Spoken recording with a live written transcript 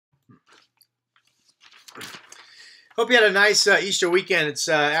Hope you had a nice Easter weekend. It's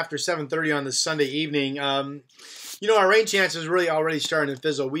after 7:30 on this Sunday evening. Our rain chances really already starting to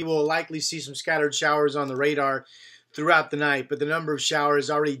fizzle. We will likely see some scattered showers on the radar throughout the night, but the number of showers is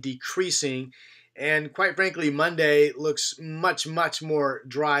already decreasing. And quite frankly, Monday looks much, much more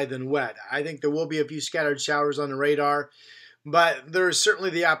dry than wet. I think there will be a few scattered showers on the radar, but there is certainly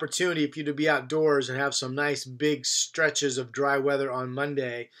the opportunity for you to be outdoors and have some nice big stretches of dry weather on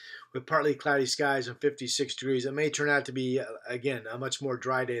Monday with partly cloudy skies and 56 degrees. It may turn out to be, again, a much more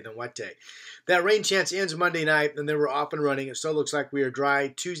dry day than wet day. That rain chance ends Monday night, and then we're off and running. It still looks like we are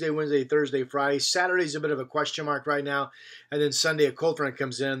dry Tuesday, Wednesday, Thursday, Friday. Saturday's a bit of a question mark right now, and then Sunday a cold front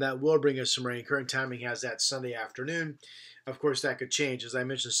comes in. That will bring us some rain. Current timing has that Sunday afternoon. Of course, that could change. As I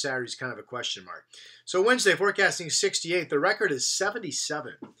mentioned, Saturday's kind of a question mark. So Wednesday, forecasting 68. The record is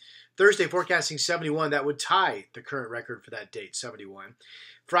 77. Thursday, forecasting 71. That would tie the current record for that date, 71.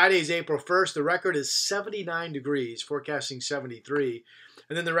 Friday is April 1st. The record is 79 degrees, forecasting 73.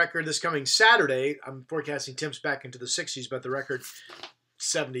 And then the record this coming Saturday, I'm forecasting temps back into the 60s, but the record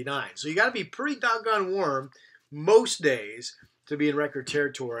 79. So you got to be pretty doggone warm most days to be in record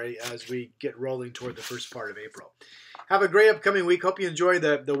territory as we get rolling toward the first part of April. Have a great upcoming week. Hope you enjoy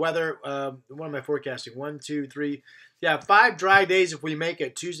the weather. What am I forecasting? 1, 2, 3. Yeah, 5 dry days if we make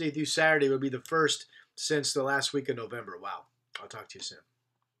it. Tuesday through Saturday will be the first since the last week of November. Wow. I'll talk to you soon.